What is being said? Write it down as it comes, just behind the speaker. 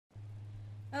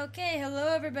Okay,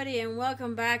 hello everybody and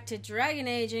welcome back to Dragon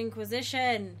Age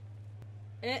Inquisition.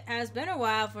 It has been a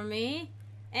while for me,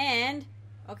 and,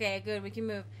 okay, good, we can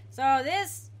move. So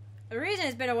the reason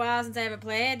it's been a while since I haven't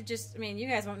played, you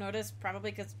guys won't notice,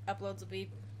 probably because uploads will be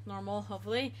normal,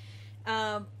 hopefully.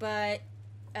 This,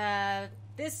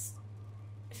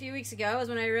 a few weeks ago, was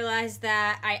when I realized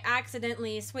that I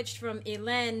accidentally switched from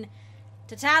Elen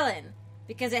to Talon,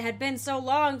 because it had been so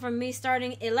long from me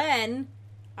starting Elen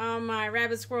on my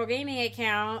Rabbit Squirrel Gaming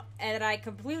account, and that I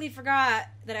completely forgot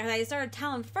that I started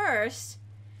Talon first,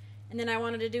 and then I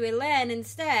wanted to do Elen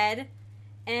instead,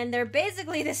 and they're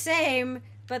basically the same,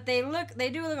 but they do look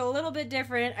a little bit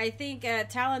different. I think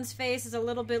Talon's face is a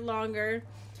little bit longer,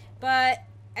 but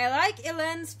I like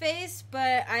Elen's face,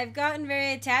 but I've gotten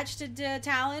very attached to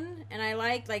Talon, and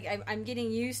I'm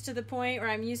getting used to the point where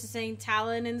I'm used to saying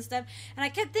Talon and stuff, and I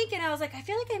kept thinking, I was like, I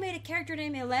feel like I made a character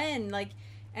named Elen,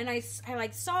 and I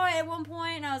saw it at one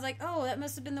point, and I was like, oh, that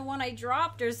must have been the one I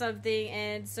dropped or something,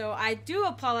 and so I do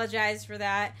apologize for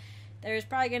that. There's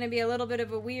probably going to be a little bit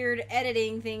of a weird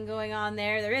editing thing going on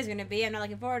there. There is going to be. I'm not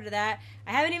looking forward to that.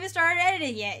 I haven't even started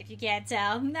editing yet, if you can't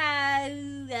tell.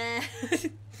 I'm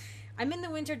in the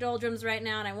winter doldrums right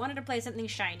now, and I wanted to play something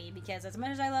shiny, because as much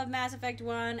as I love Mass Effect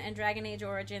 1 and Dragon Age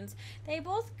Origins, they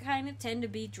both kind of tend to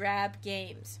be drab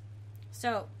games.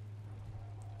 So,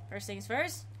 first things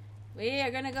first. We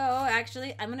are going to go,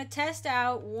 actually, I'm going to test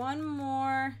out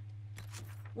one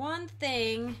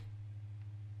thing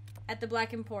at the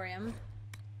Black Emporium.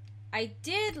 I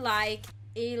did like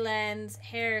Elen's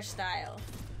hairstyle.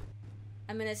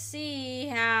 I'm going to see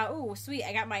how, ooh, sweet,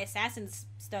 I got my assassin's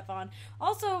stuff on.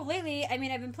 Also, lately, I've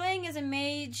been playing as a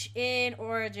mage in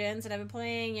Origins, and I've been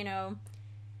playing, a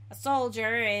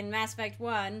soldier in Mass Effect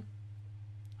 1,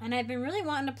 and I've been really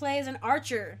wanting to play as an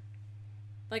archer.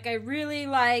 I really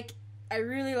like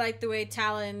the way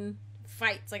Talon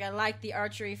fights. I like the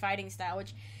archery fighting style,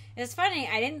 which is funny.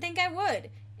 I didn't think I would.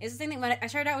 It's the thing that when I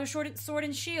started out with sword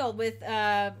and shield with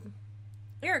Lyrica,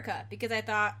 because I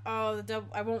thought,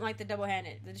 I won't like the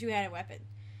two-handed weapon.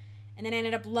 And then I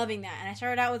ended up loving that. And I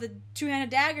started out with the two-handed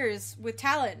daggers with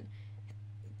Talon.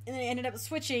 And then I ended up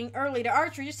switching early to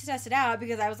archery just to test it out,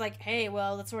 because I was like, hey,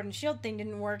 well, the sword and shield thing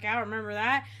didn't work out, remember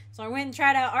that? So I went and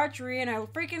tried out archery, and I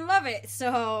freaking love it.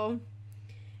 So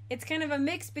it's kind of a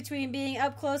mix between being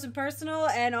up close and personal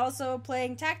and also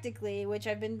playing tactically, which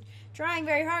I've been trying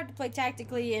very hard to play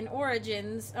tactically in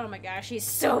Origins. Oh my gosh, he's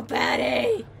so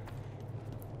batty!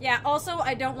 Yeah, also,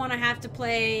 I don't want to have to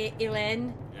play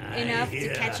Elen enough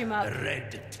to catch him up. The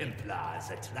Red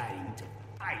Templars are trying to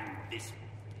find this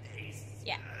place.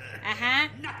 Yeah.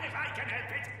 Not if I can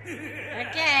help it.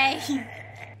 Okay.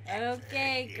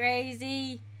 Okay,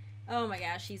 crazy. Oh my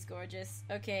gosh, he's gorgeous.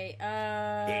 Okay,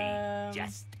 They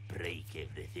just break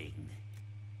everything.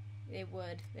 They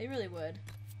would. They really would.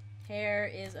 Hair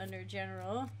is under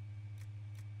general.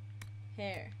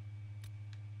 Hair.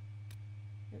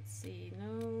 Let's see.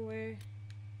 Nowhere.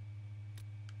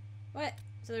 What?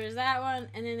 So there's that one,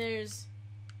 and then there's...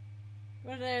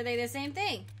 What are they the same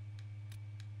thing?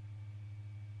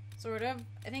 Sort of.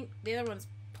 I think the other one's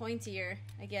pointier,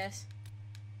 I guess.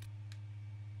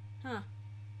 Huh.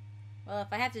 Well,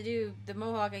 if I have to do the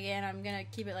mohawk again, I'm gonna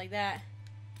keep it like that.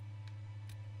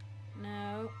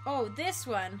 No. Oh, this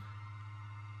one.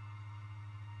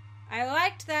 I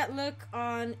liked that look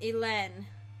on Elen.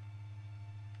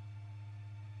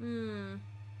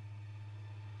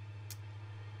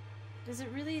 Does it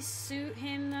really suit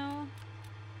him, though?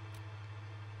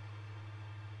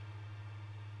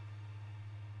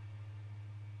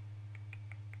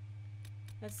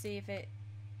 Let's see if it...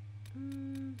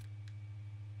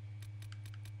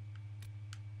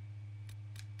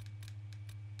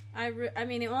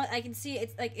 I can see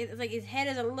it's like his head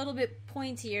is a little bit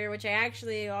pointier, which I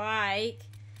actually like.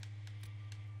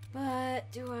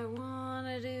 But do I want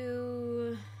to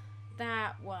do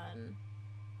that one?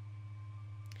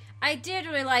 I did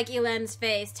really like Elen's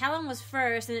face. Talon was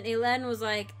first, and Elen was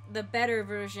like the better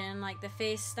version, like the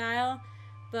face style.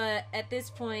 But at this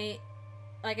point,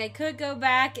 I could go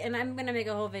back, and I'm gonna make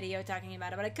a whole video talking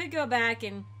about it. But I could go back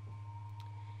and,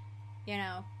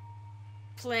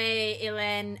 play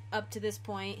Elen up to this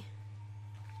point,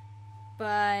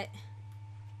 but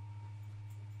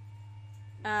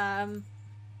then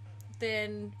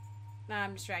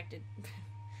I'm distracted.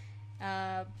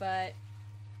 But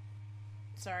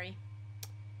sorry.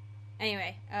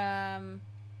 Anyway, I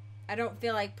don't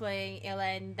feel like playing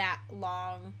Elen that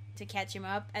long to catch him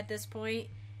up at this point.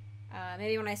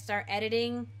 Maybe when I start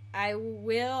editing,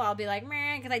 I'll be like,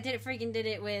 meh, because I did it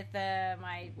with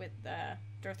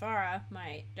Dorthara,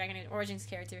 my Dragon Age Origins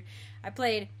character. I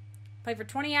played for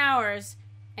 20 hours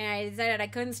and I decided I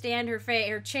couldn't stand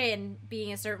her chin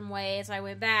being a certain way, so I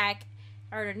went back,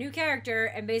 hired a new character,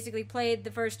 and basically played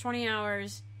the first 20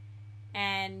 hours,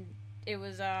 and it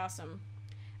was awesome.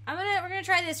 We're gonna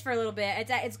try this for a little bit.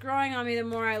 It's growing on me the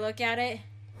more I look at it.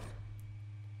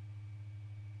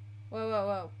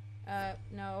 Whoa.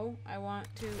 No, I want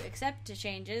to accept the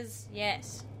changes.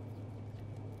 Yes.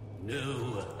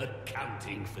 No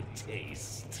accounting for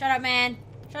taste. Shut up, man.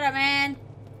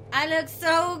 I look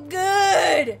so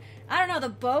good. I don't know, the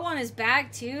bow on his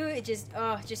back, too, it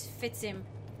just fits him.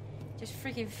 Just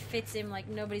freaking fits him like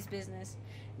nobody's business.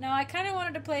 No, I kind of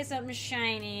wanted to play something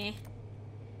shiny.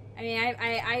 I mean,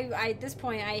 I at this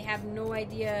point, I have no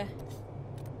idea.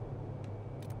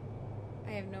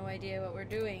 I have no idea what we're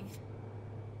doing.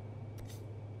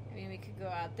 I mean, we could go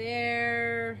out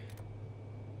there.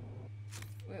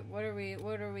 Wait, what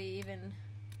are we even?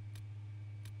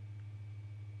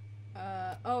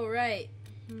 Oh, right.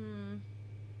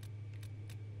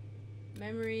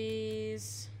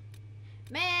 Memories.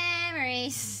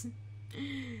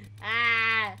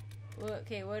 Ah!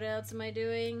 Okay, what else am I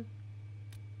doing?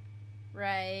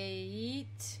 Right.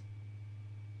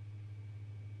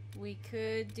 We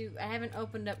could do... I haven't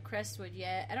opened up Crestwood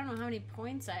yet. I don't know how many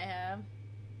points I have.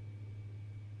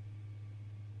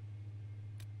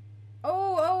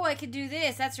 Oh, I could do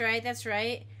this. That's right.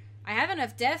 I have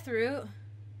enough death root.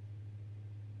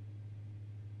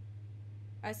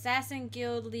 Assassin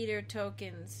Guild Leader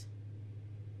tokens.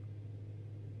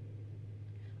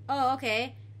 Oh,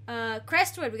 okay.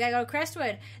 Crestwood. We gotta go to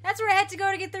Crestwood. That's where I had to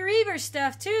go to get the Reaver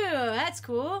stuff, too. That's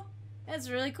cool. That's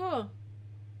really cool.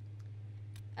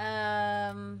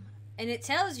 And it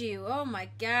tells you, oh my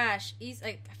gosh.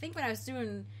 I think when I was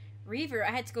doing Reaver,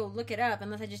 I had to go look it up,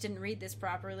 unless I just didn't read this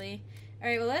properly.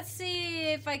 Alright, well, let's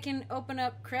see if I can open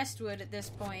up Crestwood at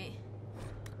this point.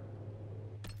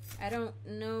 I don't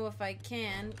know if I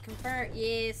can. Confirm.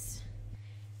 Yes.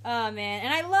 Oh, man.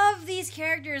 And I love these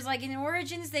characters. Like, in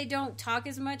Origins, they don't talk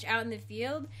as much out in the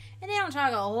field. And they don't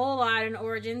talk a whole lot in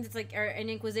Origins. It's like, or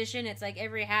in Inquisition, it's like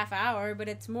every half hour. But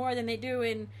it's more than they do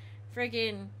in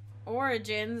freaking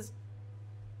Origins.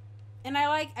 And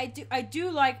I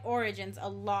do like Origins a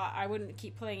lot. I wouldn't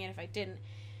keep playing it if I didn't.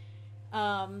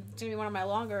 It's gonna be one of my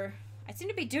longer... I seem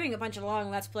to be doing a bunch of long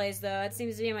Let's Plays, though. It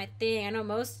seems to be my thing. I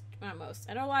know I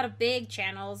know a lot of big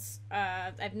channels,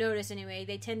 I've noticed anyway,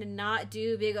 they tend to not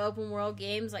do big open world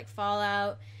games like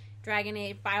Fallout, Dragon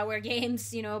Age, BioWare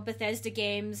games, you know, Bethesda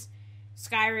games,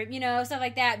 Skyrim, you know, stuff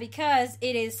like that, because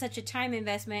it is such a time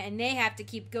investment and they have to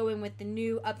keep going with the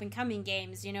new up and coming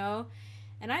games, you know.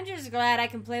 And I'm just glad I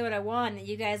can play what I want that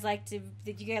you guys like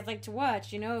to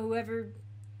watch, you know.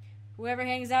 Whoever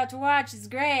hangs out to watch is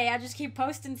great. I'll just keep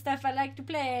posting stuff I like to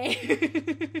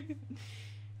play.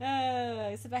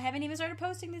 Except I haven't even started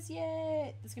posting this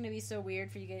yet. It's gonna be so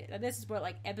weird for you guys. This is what,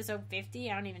 like, episode 50?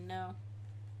 I don't even know.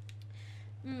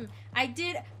 I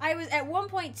was at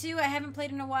 1.2. I haven't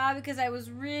played in a while because I was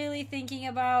really thinking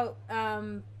about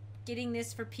getting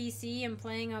this for PC and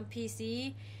playing on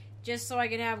PC just so I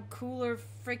could have cooler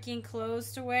freaking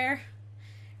clothes to wear.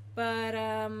 But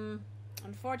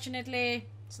unfortunately,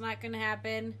 it's not gonna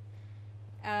happen.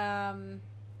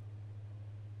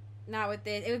 Not with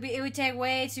this. It would take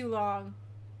way too long.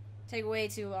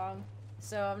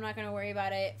 So I'm not gonna worry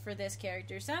about it for this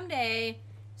character. Someday,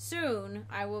 soon,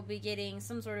 I will be getting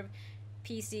some sort of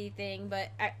PC thing. But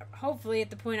hopefully, at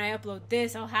the point I upload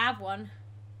this, I'll have one.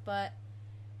 But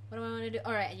what do I want to do?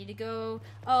 All right, I need to go.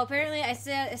 Oh, apparently I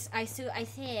saw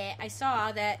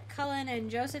that Cullen and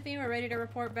Josephine were ready to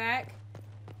report back.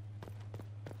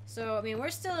 So I mean,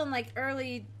 we're still in like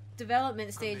early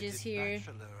development stages here.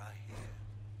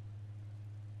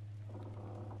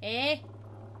 Eh?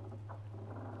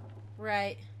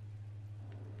 Right.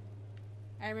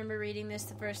 I remember reading this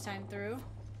the first time through.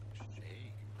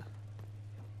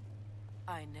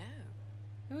 I know.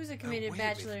 Who's a committed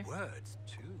bachelor? Words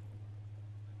too.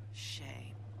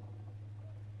 Shame.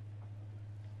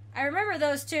 I remember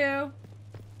those two.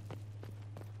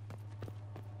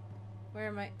 Where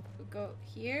am I? We go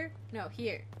here? No,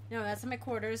 here. No, that's in my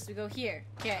quarters. We go here.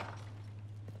 Okay.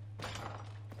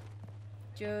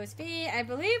 Josephine, I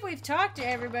believe we've talked to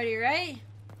everybody, right?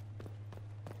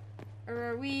 Or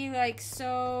are we, like,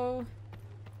 so...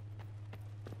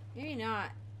 Maybe not.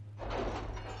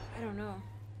 I don't know.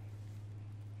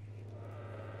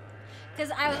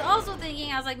 Because I was also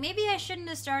thinking, I was like, maybe I shouldn't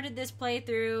have started this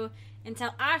playthrough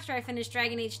until after I finished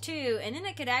Dragon Age 2, and then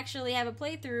I could actually have a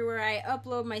playthrough where I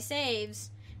upload my saves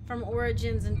from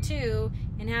Origins and 2,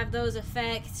 and have those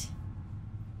affect...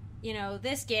 you know,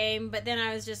 this game, but then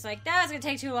I was just like, that's gonna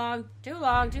take too long.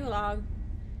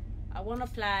 I wanna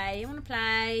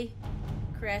play.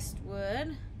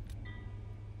 Crestwood.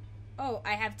 Oh,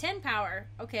 I have 10 power.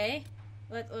 Okay.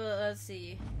 Let's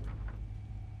see.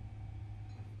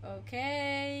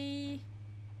 Okay.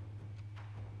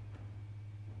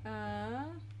 Oh,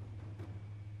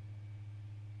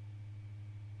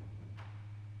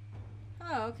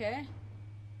 okay.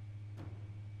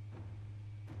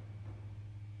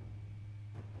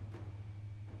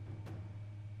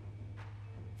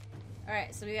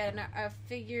 Alright, so we got a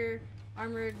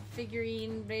armored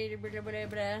figurine, blah, blah, blah,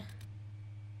 blah.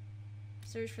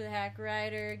 Search for the Hack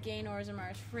Rider, gain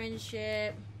Orzamar's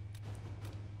friendship.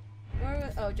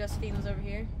 Oh, Josephine was over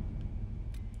here.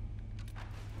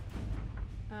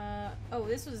 Oh,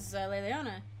 this was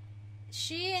Leliana.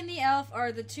 She and the elf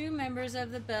are the two members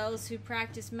of the Bells who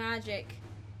practice magic.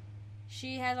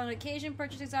 She has on occasion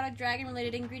purchased exotic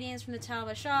dragon-related ingredients from the Tal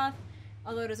Vashoth,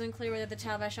 although it is unclear whether the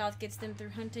Tal Vashoth gets them through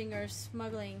hunting or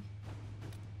smuggling.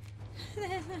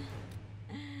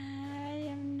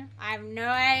 I have no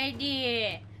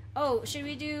idea. Oh, should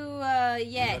we do,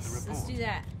 yes, let's do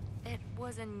that. It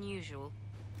was unusual.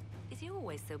 Is he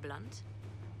always so blunt?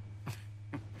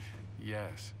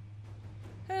 Yes.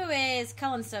 Who is?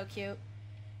 Cullen's so cute.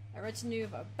 A retinue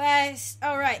of a best.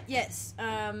 Oh, right, yes.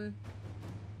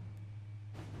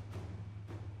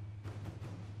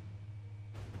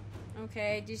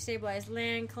 Okay, destabilize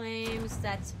land claims.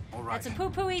 That's Right. that's a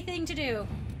poo-poo-y thing to do.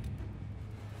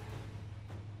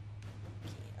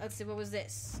 Okay, let's see, what was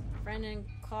this? Friend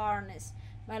Incarnus.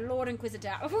 My Lord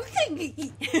Inquisitor.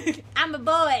 I'm a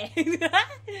boy.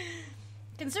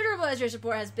 Considerable as your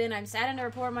support has been, I'm saddened to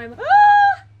report my...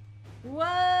 Ah!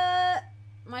 What?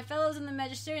 My fellows in the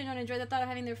Magisterium don't enjoy the thought of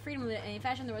having their freedom in any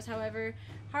fashion. There was, however,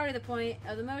 hardly the point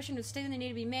of the motion to state that they need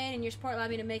to be made, and your support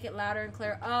allowed me to make it louder and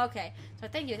clearer. Oh, okay. So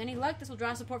thank you. With any luck, this will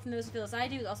draw support from those who feel as I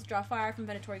do. It will also draw fire from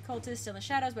predatory cultists still in the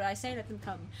shadows, but I say let them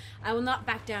come. I will not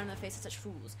back down in the face of such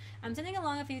fools. I'm sending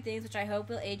along a few things which I hope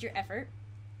will aid your effort,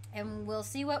 and we'll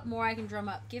see what more I can drum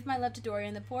up. Give my love to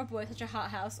Dorian, the poor boy, such a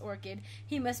hothouse orchid.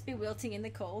 He must be wilting in the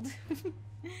cold.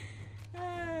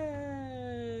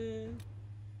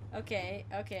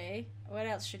 Okay. What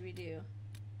else should we do?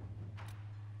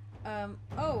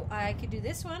 Oh, I could do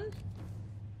this one.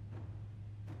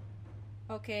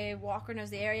 Okay, Walker knows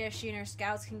the area. She and her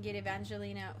scouts can get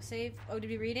Evangelina safe. Oh, did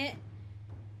we read it?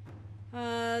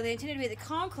 They intended to be at the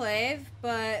Conclave,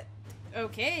 but...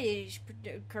 Okay,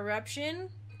 corruption.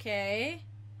 Okay.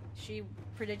 She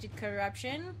predicted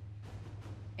corruption.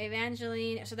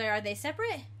 Evangeline... So are they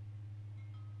separate?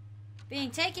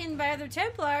 Being taken by other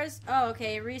Templars. Oh,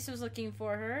 okay. Reese was looking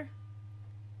for her.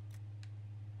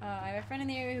 I have a friend in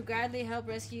the area who gladly helped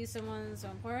rescue someone so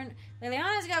important.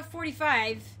 Leliana's got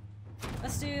 45.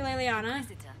 Let's do Leliana.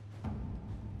 Inquisitor.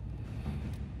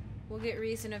 We'll get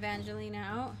Reese and Evangeline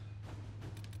out.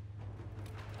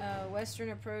 Western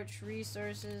approach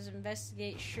resources.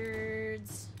 Investigate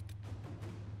sherds.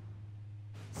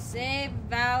 Save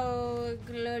Val.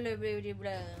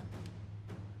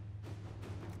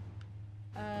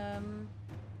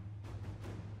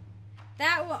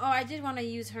 That one, oh, I did want to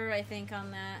use her, I think, on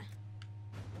that.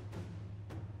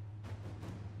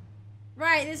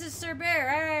 Right, this is Sir Bear.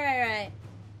 Right.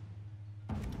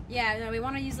 Yeah, no, we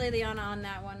want to use Leliana on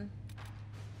that one.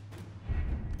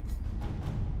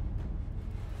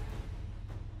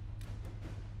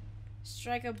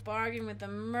 Strike a bargain with the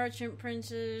merchant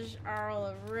princes, Earl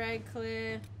of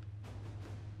Redcliffe.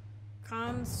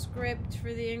 Conscript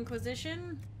for the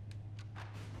Inquisition.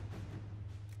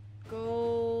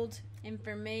 Gold,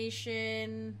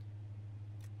 information.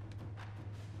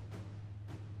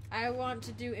 I want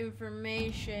to do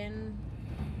information.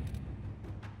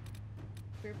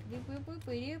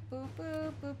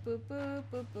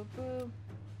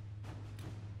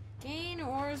 Gain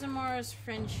Orzamar's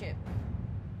friendship.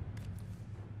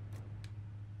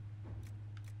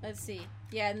 Let's see.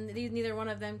 Yeah, neither one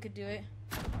of them could do it.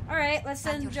 All right, let's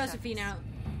send Josephine out.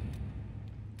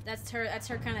 That's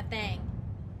her kind of thing.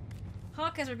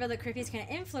 Hawk has revealed that Criffy's can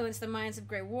influence the minds of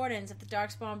Grey Wardens. If the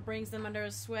Darkspawn brings them under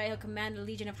his sway, he'll command a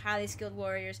legion of highly skilled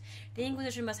warriors. The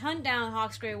Inquisition must hunt down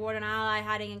Hawk's Grey Warden ally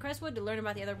hiding in Crestwood to learn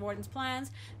about the other Warden's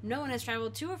plans. No one has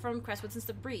traveled to or from Crestwood since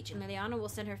the breach, and Leliana will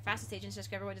send her fastest agents to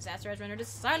discover what disaster has rendered us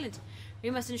silent.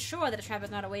 We must ensure that a trap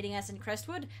is not awaiting us in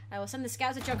Crestwood. I will send the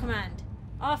scouts at your command.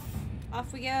 Off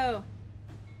we go.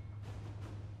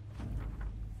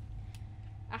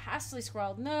 A hastily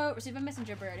scrawled note. Receive a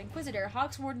messenger bird. Inquisitor,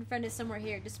 Hawk's warden friend is somewhere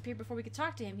here. Disappeared before we could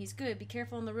talk to him. He's good. Be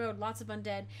careful on the road. Lots of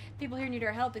undead. People here need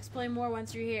our help. Explain more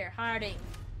once you're here. Harding.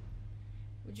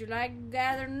 Would you like to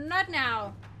gather? Not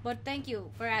now. But thank you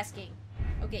for asking.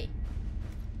 Okay.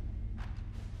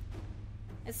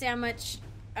 Let's see how much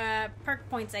perk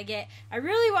points I get. I'm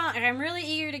really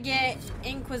eager to get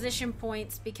Inquisition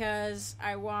points because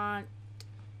I want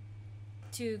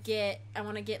to get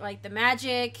like the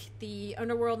magic, the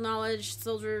underworld knowledge,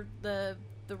 soldier, the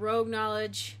rogue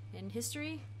knowledge, and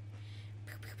history.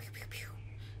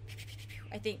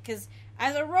 I think because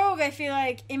as a rogue, I feel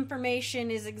like information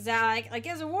is exact. Like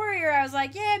as a warrior, I was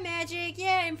like, yeah, magic,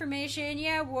 yeah, information,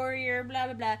 yeah, warrior, blah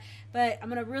blah blah. But I'm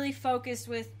gonna really focus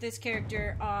with this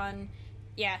character on,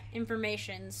 yeah,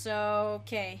 information. So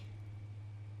okay.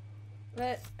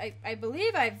 I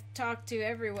believe I've talked to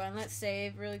everyone. Let's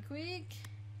save really quick.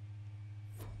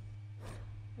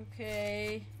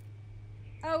 Okay.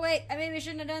 Oh wait, I maybe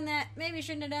shouldn't have done that. Maybe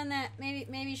shouldn't have done that.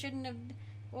 Maybe shouldn't have.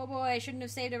 Oh boy, I shouldn't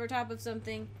have saved over top of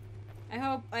something. I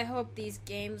hope these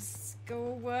games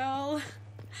go well.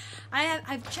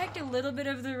 I've checked a little bit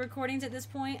of the recordings at this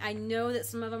point. I know that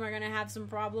some of them are gonna have some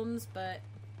problems, but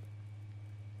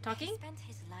talking. He spent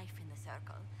his life in the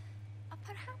circle.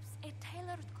 Perhaps a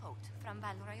tailored coat from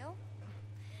Valroyo.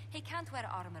 He can't wear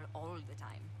armor all the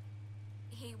time.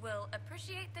 He will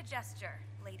appreciate the gesture,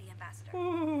 Lady Ambassador.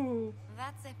 Ooh.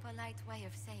 That's a polite way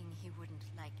of saying he wouldn't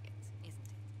like it, isn't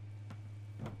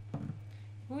it?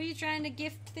 Who are you trying to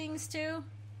gift things to?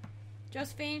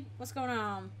 Josephine, what's going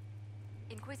on?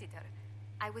 Inquisitor,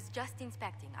 I was just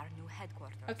inspecting our new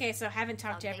headquarters. Okay, so I haven't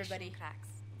talked to Foundation everybody. Cracks,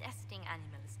 nesting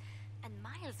animals, and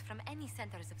miles from any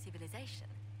centers of civilization.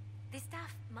 The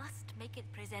staff must make it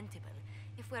presentable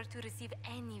if we're to receive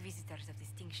any visitors of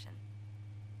distinction.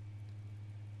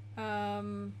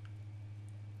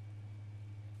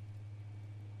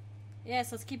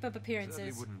 Yes, let's keep up appearances.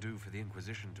 Certainly wouldn't do for the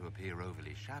Inquisition to appear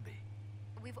overly shabby.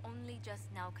 We've only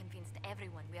just now convinced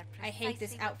everyone we are I hate this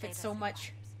precisely what outfit Vados so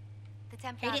much. requires. The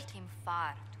Templars came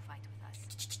far to fight with us.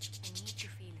 We need to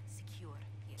feel secure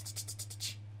here.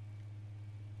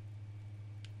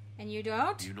 And you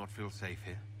don't? Do you not feel safe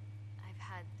here? I've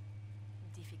had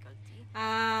difficulty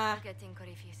Ah. forgetting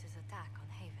Corypheus's attack on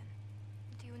Haven.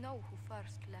 Do you know who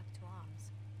first leapt to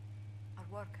arms? Our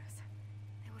workers.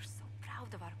 They were so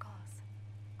proud of our cause.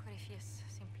 Corypheus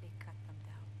simply cut them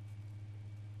down.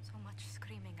 So much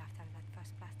screaming after that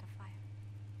first blast of fire.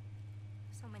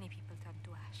 So many people turned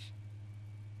to ash.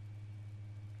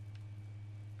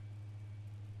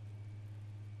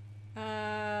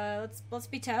 Let's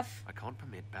be tough. I can't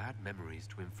permit bad memories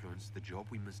to influence the job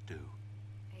we must do.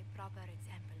 A proper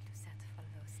example to set for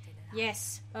those still alive.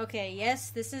 Yes. Okay. Yes.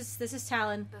 This is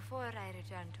Talon. Before I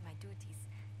return to my duties,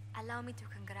 allow me to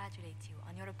congratulate you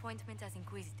on your appointment as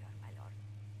Inquisitor, my lord.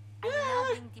 I will now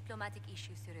bring diplomatic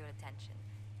issues to your attention,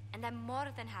 and I'm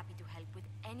more than happy to help with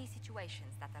any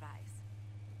situations that arise.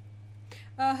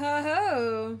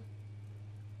 Ho.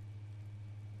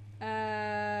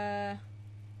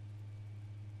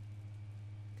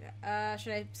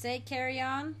 Should I say carry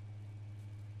on?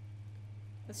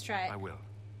 Let's try it. I will.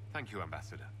 Thank you,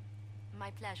 Ambassador.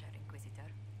 My pleasure,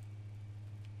 Inquisitor.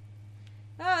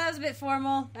 Oh, that was a bit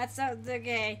formal. That sounds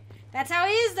okay. That's how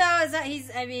he is, though. Is that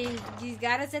he's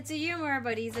got a sense of humor,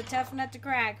 but he's a tough nut to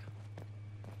crack.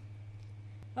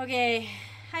 Okay,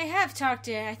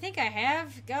 I think I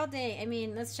have. God dang. I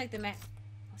mean, let's check the map.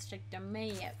 Let's check the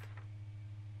map.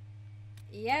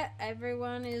 Yeah,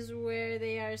 everyone is where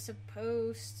they are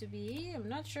supposed to be. I'm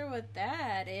not sure what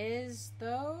that is,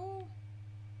 though.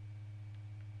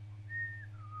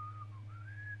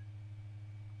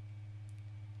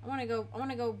 I want to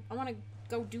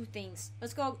go do things.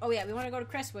 Let's go. Oh yeah, we want to go to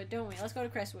Crestwood, don't we? Let's go to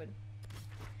Crestwood.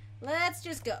 Let's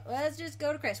just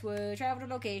go to Crestwood. Travel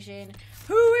to location.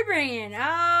 Who we bringing?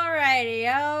 Alrighty.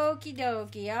 Okie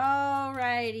dokie.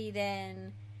 Alrighty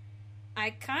then.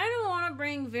 I kind of want to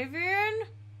bring Vivian.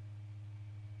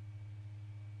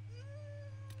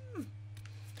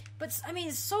 But, I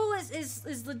mean, Solus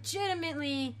is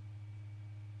legitimately...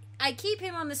 I keep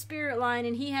him on the spirit line,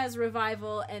 and he has revive,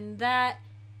 and that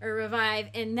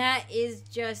is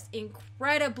just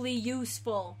incredibly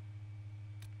useful.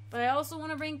 But I also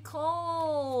want to bring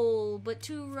Cole, but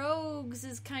 2 rogues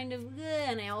is kind of good,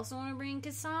 and I also want to bring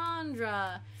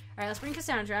Cassandra. Alright, let's bring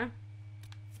Cassandra.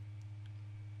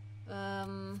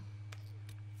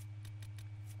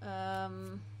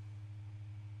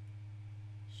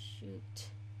 Shoot.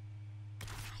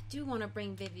 I do want to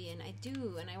bring Vivian. I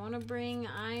do. And I want to bring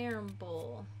Iron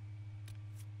Bull.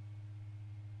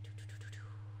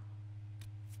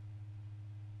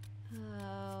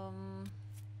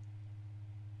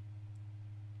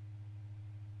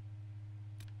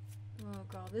 Oh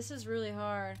god, this is really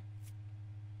hard.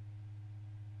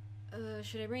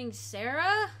 Should I bring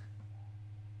Sarah?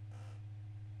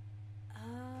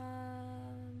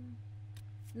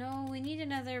 No, we need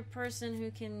another person who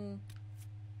can...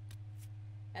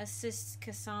 Assist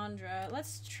Cassandra.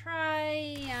 Let's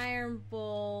try Iron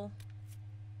Bull.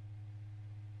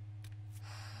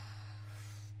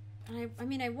 I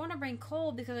mean, I want to bring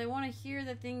Cole because I want to hear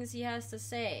the things he has to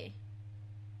say.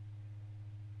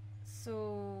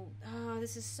 So,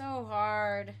 this is so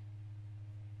hard.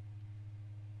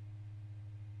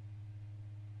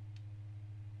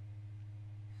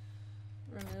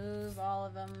 Remove all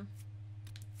of them.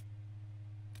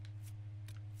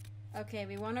 Okay,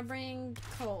 we want to bring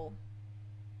Cole.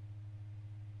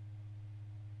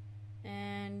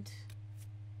 And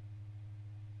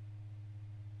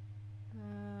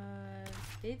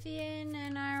Vivian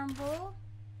and Iron Bull.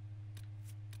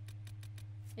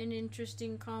 An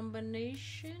interesting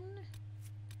combination.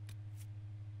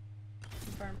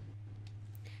 Confirm.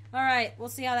 Alright, we'll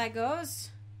see how that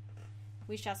goes.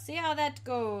 We shall see how that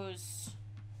goes.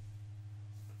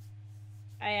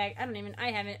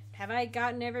 Have I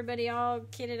gotten everybody all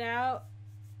kitted out?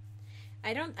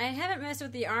 I haven't messed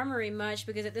with the armory much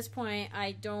because at this point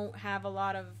I don't have a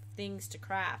lot of things to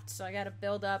craft. So I gotta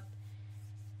build up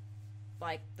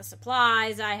like the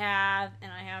supplies I have,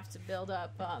 and I have to build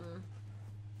up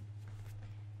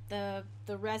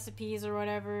the recipes or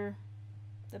whatever,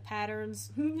 the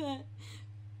patterns.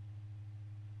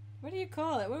 What do you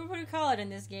call it? What do you call it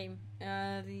in this game?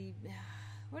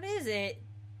 What is it?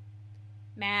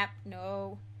 Map?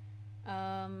 No.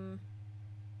 I'm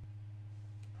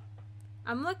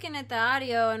looking at the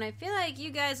audio and I feel like you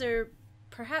guys are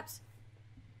perhaps...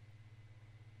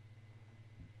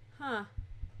 Huh.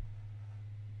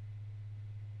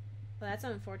 Well, that's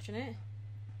unfortunate.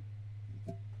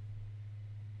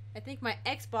 I think my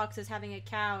Xbox is having a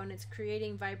cow and it's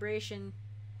creating vibration.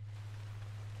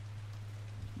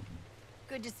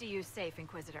 Good to see you safe,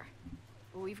 Inquisitor.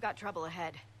 We've got trouble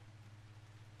ahead.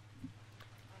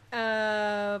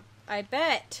 I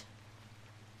bet.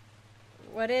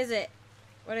 What is it?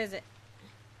 What is it?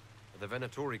 Are the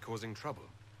Venatori causing trouble?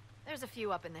 There's a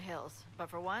few up in the hills, but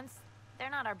for once,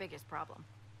 they're not our biggest problem.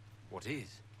 What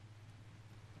is?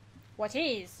 What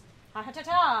is? Ha ha ta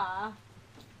ta!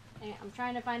 I'm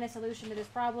trying to find a solution to this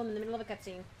problem in the middle of a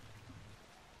cutscene.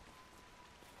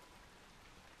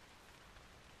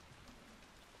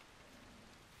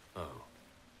 Oh.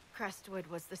 Crestwood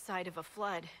was the site of a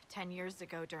flood 10 years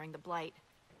ago during the Blight.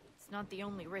 It's not the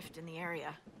only rift in the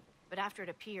area, but after it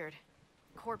appeared,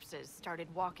 corpses started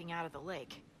walking out of the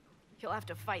lake. You'll have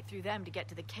to fight through them to get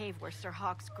to the cave where Sir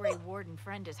Hawk's Grey Warden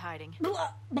friend is hiding.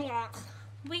 Blah, blah.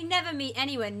 We never meet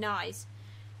anyone nice.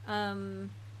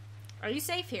 Are you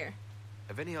safe here?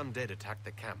 Have any undead attacked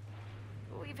the camp?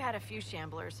 We've had a few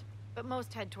shamblers, but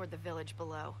most head toward the village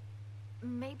below.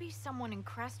 Maybe someone in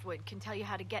Crestwood can tell you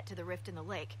how to get to the rift in the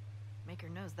lake. Maker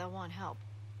knows they'll want help.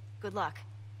 Good luck,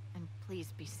 and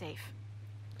please be safe.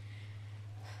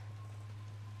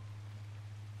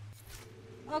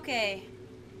 Okay.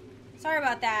 Sorry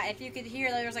about that. If you could hear,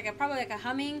 there was probably like a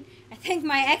humming. I think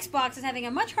my Xbox is having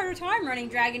a much harder time running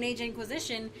Dragon Age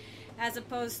Inquisition as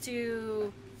opposed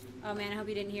to... Oh man, I hope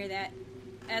you didn't hear that.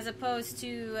 As opposed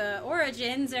to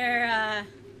Origins or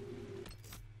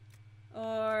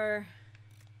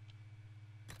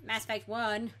Mass Effect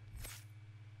 1.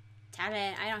 Damn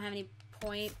it, I don't have any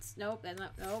points. Nope, that's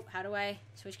not, nope. How do I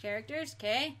switch characters?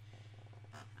 Okay.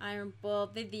 Iron Bull,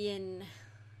 Vivian.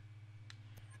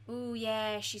 Ooh,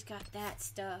 yeah, she's got that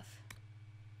stuff.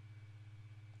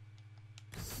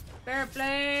 Spirit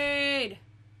Blade!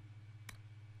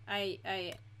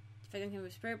 If I can hit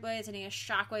with Spirit Blade, sending a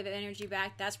shockwave of energy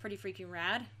back. That's pretty freaking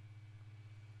rad.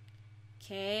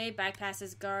 Okay,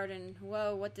 bypasses guard and...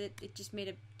 Whoa, what did... It just made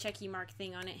a checky mark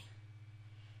thing on it.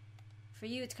 For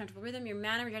you, it's comfortable rhythm. Your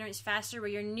mana regenerates faster where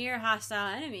you're near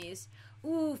hostile enemies.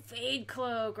 Ooh, Fade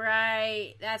Cloak,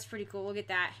 right. That's pretty cool. We'll get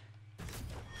that.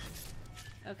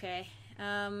 Okay.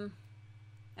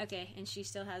 Okay, and she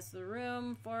still has the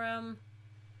room for him.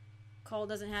 Cole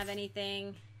doesn't have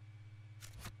anything.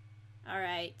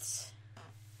 Alright.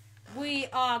 We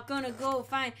are gonna go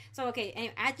find... So, okay,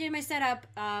 anyway, at the end of my setup,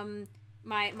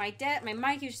 my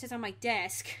mic usually sits on my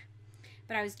desk.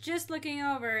 But I was just looking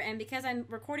over, and because I'm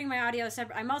recording my audio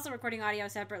separate... I'm also recording audio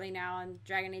separately now on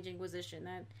Dragon Age Inquisition.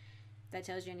 That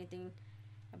tells you anything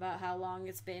about how long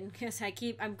it's been, because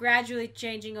I'm gradually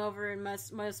changing over in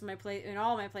most of my in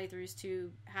all my playthroughs to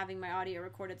having my audio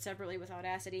recorded separately with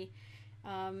Audacity.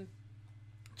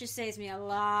 Just saves me a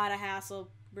lot of hassle,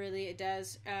 really it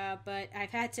does. But I've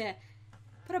had to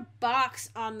put a box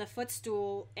on the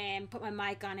footstool and put my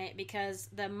mic on it because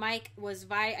the mic was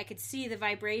I could see the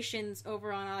vibrations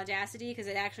over on Audacity because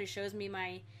it actually shows me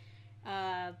my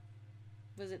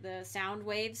was it the sound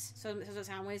waves? So the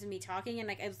sound waves of me talking, and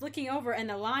I was looking over, and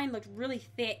the line looked really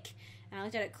thick, and I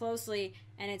looked at it closely,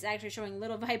 and it's actually showing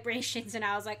little vibrations, and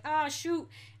I was like, oh, shoot.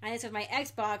 And it's because my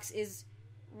Xbox is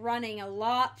running a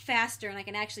lot faster, and I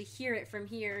can actually hear it from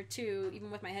here, too, even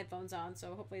with my headphones on,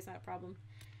 so hopefully it's not a problem.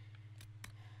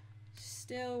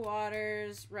 Still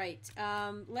waters. Right.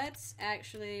 Let's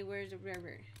actually... Where's the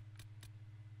river?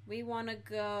 We want to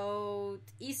go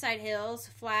Eastside Hills,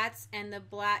 Flats, and the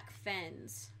Black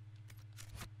Fens.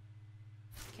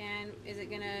 Is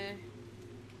it gonna...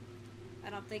 I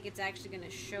don't think it's actually gonna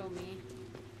show me.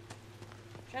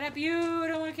 Shut up, you!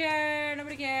 Don't wanna care!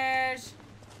 Nobody cares!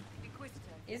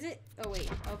 Is it? Oh, wait.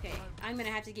 Okay. I'm gonna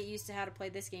have to get used to how to play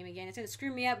this game again. It's gonna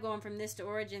screw me up going from this to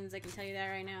Origins, I can tell you that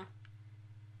right now.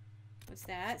 What's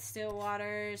that? Still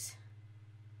waters.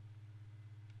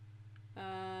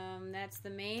 That's the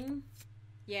main?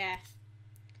 Yeah.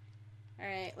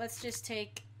 Alright, let's just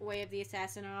take Way of the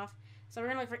Assassin off. So we're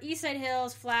gonna look for Eastside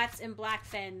Hills, Flats, and Black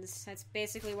Fens. That's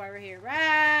basically why we're here.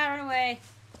 Rah! Run away!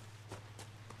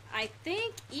 I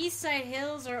think Eastside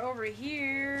Hills are over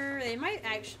here. They might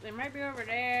be over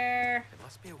there. There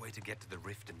must be a way to get to the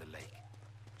rift in the lake.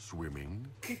 Swimming?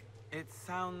 It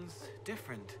sounds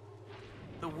different.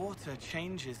 The water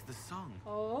changes the song.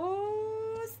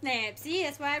 Oh, snap. See,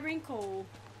 that's why I bring coal.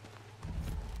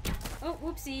 Oh,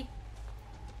 whoopsie.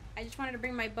 I just wanted to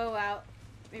bring my bow out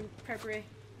in preparation.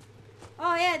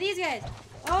 Oh, yeah, these guys.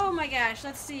 Oh, my gosh.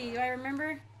 Let's see. Do I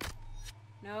remember?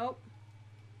 Nope.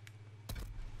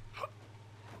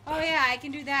 Oh, yeah, I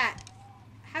can do that.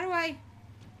 How do I...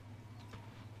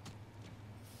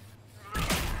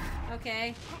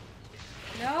 Okay.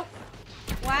 Nope.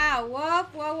 Wow. Whoa,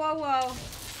 whoa, whoa, whoa.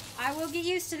 I will get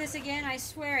used to this again. I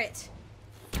swear it.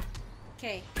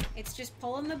 Okay. It's just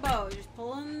pulling the bow. Just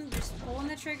pulling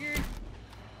the trigger.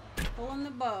 Pulling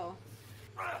the bow.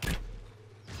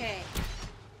 Okay.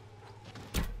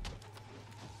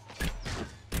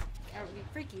 Are we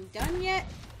freaking done yet?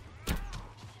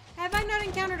 Have I not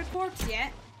encountered a corpse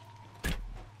yet?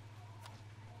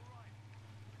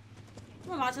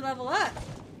 I'm about to level up.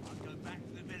 I'll go back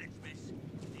to the village, miss.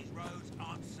 These roads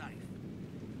aren't safe.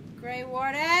 Grey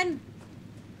Warden,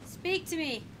 speak to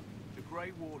me. The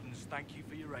Grey Wardens thank you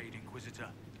for your aid, Inquisitor.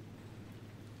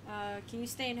 Can you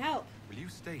stay and help? Will you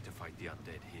stay to fight the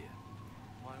undead here?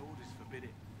 My orders forbid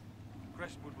it.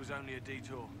 Crestwood was only a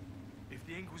detour. If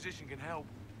the Inquisition can help,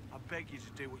 I beg you to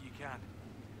do what you can.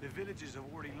 The villagers have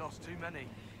already lost too many.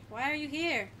 Why are you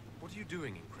here? What are you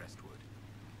doing in Crestwood?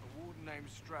 A warden named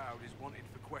Stroud is wanted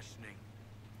for questioning.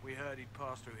 We heard he'd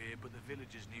passed through here, but the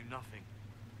villagers knew nothing.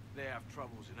 They have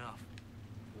troubles enough.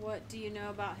 What do you know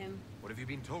about him? What have you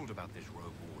been told about this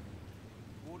rogue warden?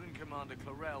 Warden Commander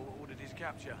Clarell ordered his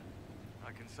capture.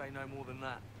 I can say no more than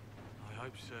that. I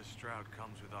hope Sir Stroud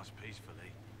comes with us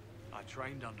peacefully. I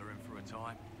trained under him for a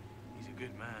time. He's a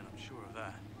good man, I'm sure of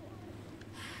that.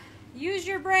 Use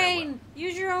your brain!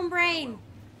 Use your own brain!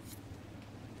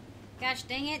 Gosh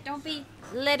dang it, don't be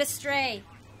led astray.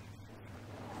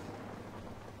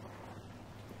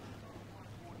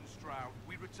 Warden Stroud,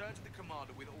 we return to the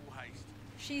commander with all haste.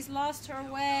 She's lost her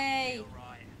way. You're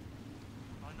right.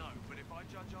 I know, but if I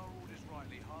judge our orders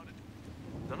rightly, harder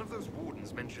to... None of those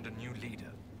wardens mentioned a new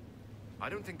leader. I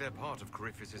don't think they're part of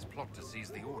Corypheus' plot to seize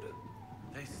the order.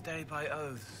 They stay by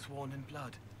oaths sworn in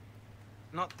blood.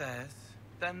 Not theirs,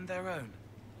 then their own.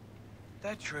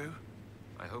 They're true.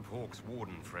 I hope Hawke's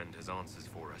warden friend has answers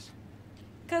for us.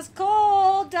 'Cause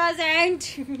Cole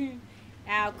doesn't.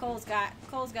 Now Cole's got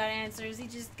answers. He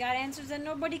just got answers that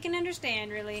nobody can understand,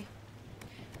 really.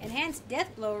 Enhanced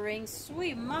death blow ring,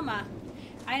 sweet mama.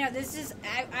 I know this is.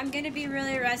 I'm gonna be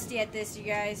really rusty at this, you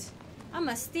guys. I'm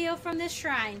gonna steal from this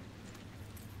shrine.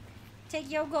 Take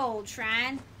your gold,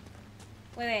 shrine.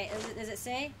 Wait. Does it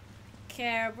say?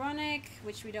 Carbonic,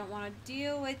 which we don't want to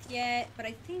deal with yet, but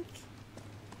I think...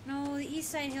 No, the east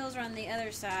side hills are on the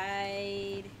other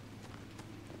side.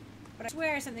 But I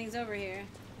swear something's over here.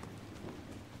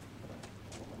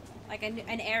 Like an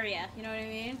area, you know what I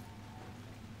mean?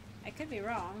 I could be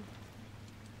wrong.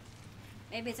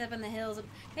 Maybe it's up in the hills.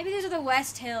 Maybe these are the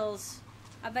west hills.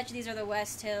 I bet you these are the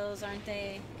west hills, aren't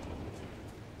they?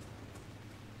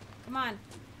 Come on.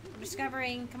 We're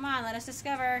discovering. Come on, let us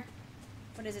discover.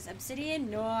 What is this? Obsidian?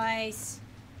 Nice.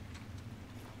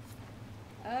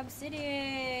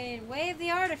 Obsidian. Way of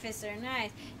the Artificer.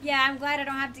 Nice. Yeah, I'm glad I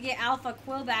don't have to get alpha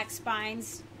quillback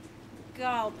spines.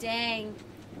 God dang.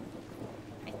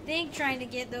 I think trying to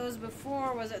get those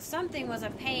before was something was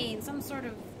a pain. Some sort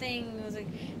of thing was a...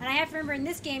 And I have to remember in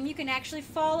this game you can actually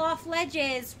fall off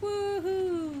ledges.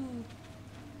 Woohoo!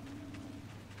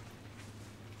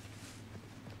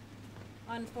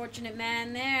 Unfortunate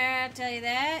man there, I'll tell you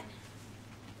that.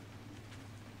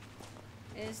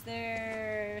 Is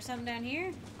there something down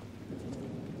here?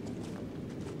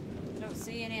 Don't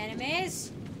see any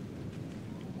enemies.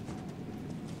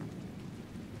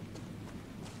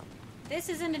 This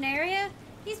isn't an area?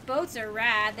 These boats are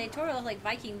rad. They totally look like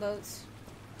Viking boats.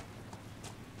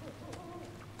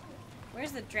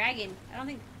 Where's the dragon? I don't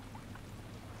think...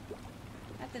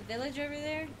 At the village over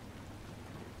there?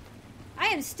 I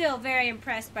am still very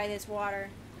impressed by this water.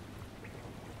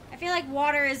 I feel like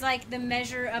water is like the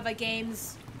measure of a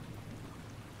game's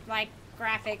like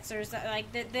graphics or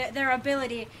like their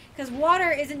ability. Because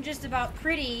water isn't just about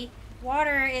pretty.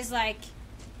 Water is like...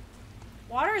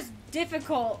 Water is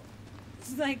difficult.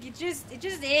 It's like, it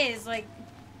just is. Like...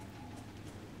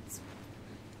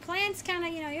 Plants kind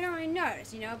of, you know, you don't really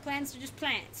notice, you know? Plants are just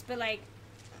plants. But like...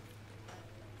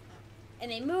 And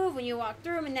they move when you walk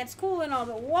through them, and that's cool and all,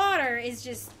 but water is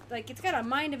just, like, it's got a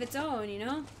mind of its own, you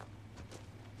know?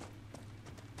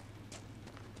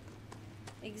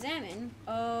 Examine.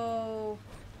 Oh.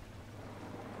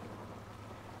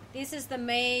 This is the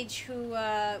mage who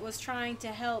was trying to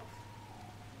help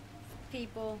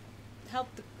people.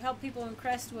 Help people in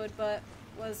Crestwood, but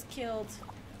was killed.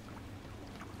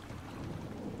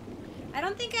 I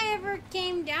don't think I ever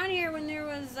came down here when there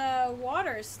was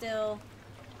water still.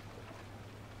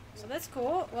 So that's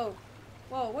cool. Whoa.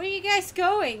 Whoa, where are you guys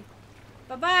going?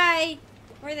 Bye-bye.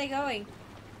 Where are they going?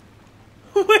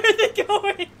 Where are they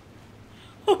going?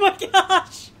 Oh my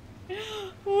gosh.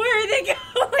 Where are they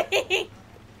going?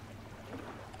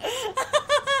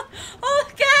 Oh,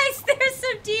 guys, there's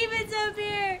some demons up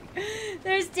here.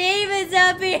 There's demons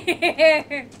up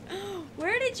here.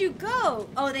 Where did you go?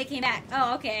 Oh, they came back.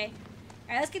 Oh, okay.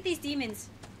 All right, let's get these demons.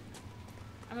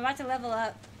 I'm about to level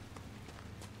up.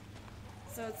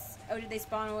 So it's... Oh, did they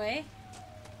spawn away?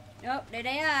 Nope, there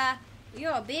they are.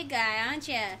 You're a big guy, aren't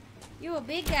you? You're a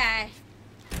big guy.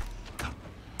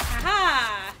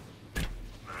 Haha!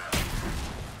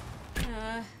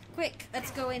 Quick,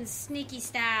 let's go in sneaky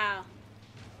style.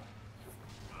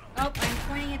 Oh, I'm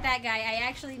pointing at that guy. I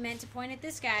actually meant to point at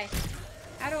this guy.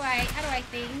 How do I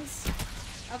things?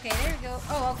 Okay, there we go.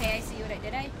 Oh, okay, I see what I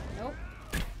did. Nope.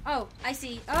 Oh, I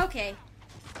see. Okay.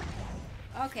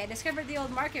 Okay, discovered the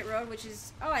old market road, which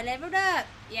is... Oh, I leveled up!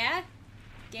 Yeah?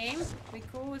 Game? Be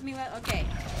cool with me? Okay.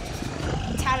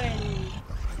 Talon.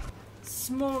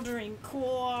 Smoldering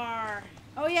core.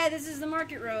 Oh yeah, this is the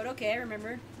market road. Okay, I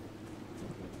remember.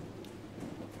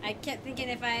 I kept thinking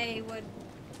if I would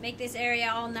make this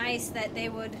area all nice that they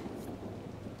would...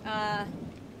 that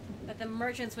the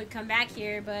merchants would come back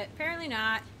here, but apparently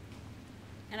not.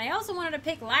 And I also wanted to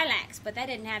pick lilacs, but that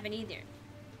didn't happen either.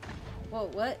 Whoa,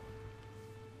 what?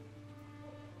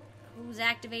 Who's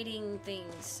activating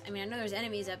things? I mean, I know there's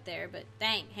enemies up there, but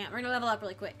dang. We're gonna level up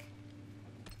really quick.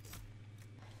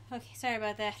 Okay, sorry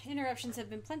about that. Interruptions have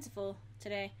been plentiful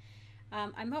today.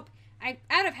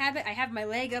 Out of habit, I have my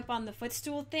leg up on the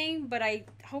footstool thing, but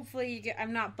hopefully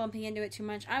I'm not bumping into it too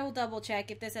much. I will double check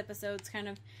if this episode's kind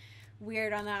of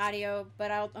weird on the audio,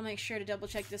 but I'll make sure to double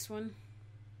check this one.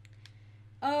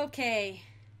 Okay.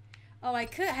 Oh, I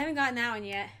haven't gotten that one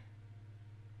yet.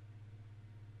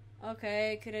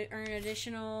 Okay, could I earn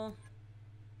additional...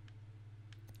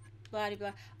 Blah,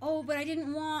 blah. Oh, but I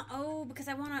didn't want... Oh, because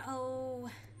I want to... Oh.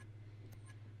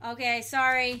 Okay,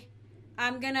 sorry.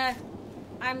 I'm gonna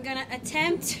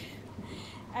attempt...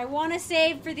 I want to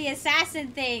save for the assassin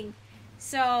thing.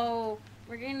 So,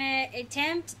 we're gonna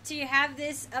attempt to have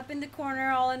this up in the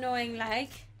corner all annoying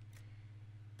like.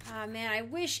 Ah, man, I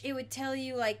wish it would tell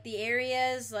you, like, the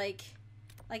areas, like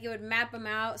it would map them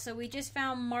out. So we just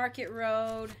found Market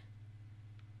Road.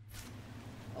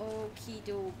 Okie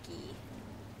dokie.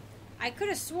 I could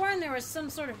have sworn there was some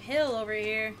sort of hill over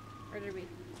here. Where did we...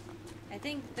 I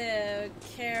think the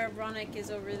Carabonic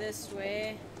is over this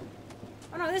way.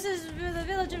 Oh no, this is the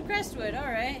village of Crestwood.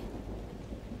 Alright.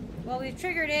 Well, we've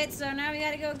triggered it, so now we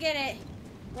gotta go get it.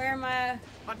 Where's my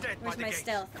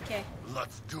stealth? Okay.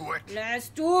 Let's do it. Let's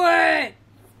do it!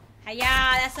 Hiya,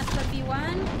 that's a flippy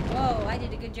one. Whoa, I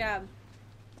did a good job.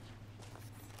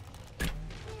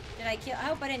 Did I kill? I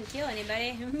hope I didn't kill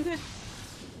anybody.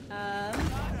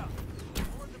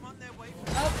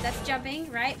 Oh, that's jumping,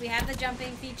 right? We have the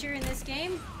jumping feature in this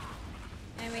game.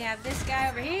 And we have this guy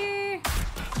over here.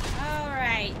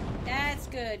 Alright, that's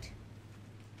good.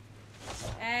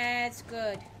 That's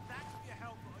good.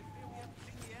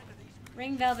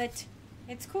 Ring Velvet.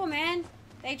 It's cool, man.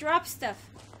 They drop stuff.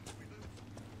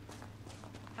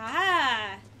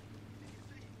 Haha!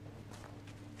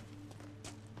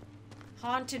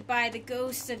 Haunted by the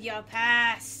ghosts of your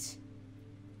past.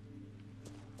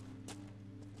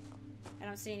 I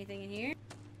don't see anything in here.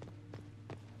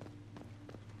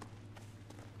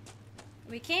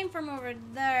 We came from over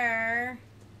there.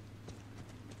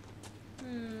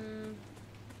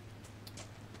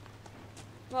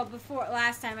 Well,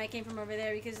 last time I came from over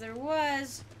there because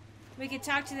we could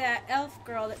talk to that elf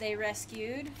girl that they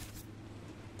rescued.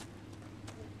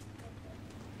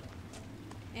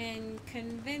 And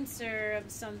convince her of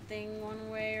something one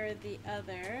way or the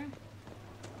other.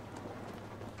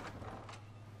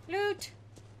 Loot!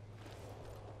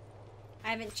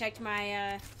 I haven't checked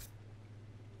my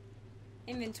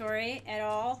inventory at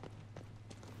all.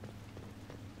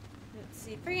 Let's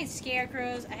see. Freaking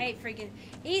scarecrows. I hate freaking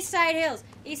East Side Hills.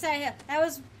 East Side Hill. That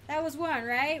was one,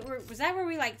 right? Was that where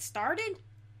we like started?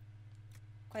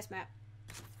 Quest map.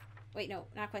 Wait, no,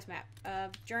 not quest map.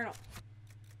 Journal.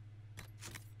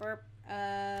 Burp.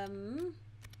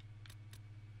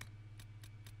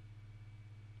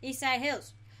 East Side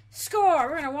Hills. Score!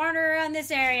 We're gonna wander around this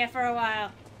area for a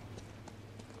while.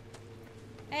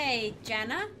 Hey,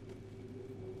 Jenna.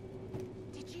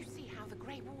 Did you see how the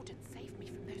Grey Wardens saved me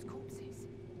from those corpses?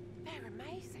 They're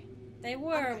amazing. They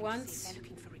were I'm going once. to see if they're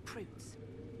looking for recruits.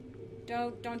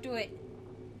 Don't do it.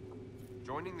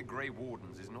 Joining the Grey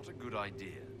Wardens is not a good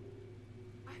idea.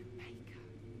 Oh, Baker.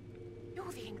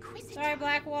 You're the Inquisitor. Sorry,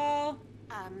 Blackwall.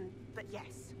 But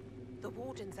yes. The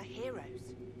Wardens are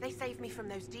heroes. They saved me from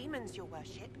those demons, your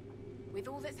worship. With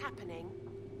all that's happening,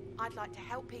 I'd like to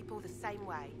help people the same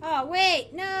way. Oh,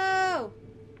 wait, no!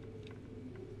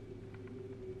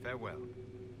 Farewell.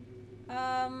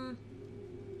 I'll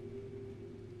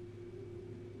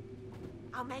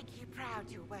make you proud,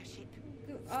 your worship.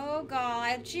 Oh,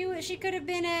 God. She could have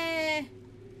been a...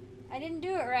 I didn't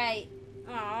do it right.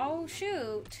 Oh,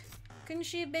 shoot. Couldn't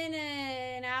she have been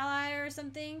an ally or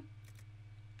something?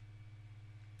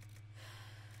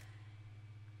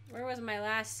 Where was my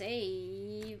last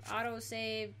save?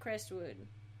 Auto-save Crestwood.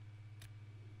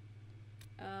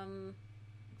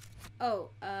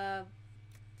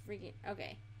 Freaking...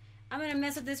 Okay. I'm gonna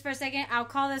mess with this for a second. I'll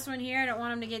call this one here. I don't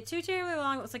want them to get too terribly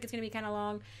long. It looks like it's gonna be kind of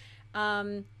long.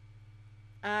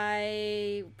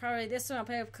 This one I'll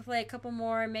play a couple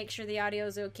more and make sure the audio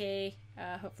is okay.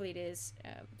 Hopefully it is.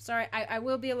 Sorry, I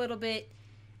will be a little bit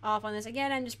off on this.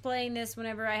 Again, I'm just playing this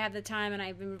whenever I have the time, and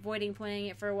I've been avoiding playing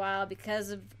it for a while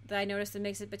because of I noticed the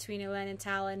mix-up between Elen and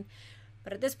Talon.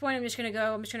 But at this point, I'm just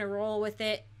gonna roll with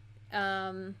it.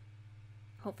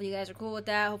 Hopefully you guys are cool with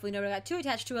that. Hopefully nobody got too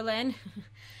attached to Elen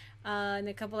in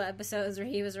a couple of episodes where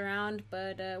he was around.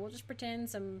 But we'll just pretend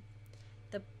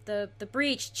the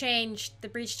breach changed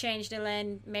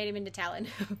Elen, made him into Talon.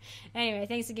 Anyway,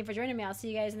 thanks again for joining me. I'll see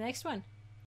you guys in the next one.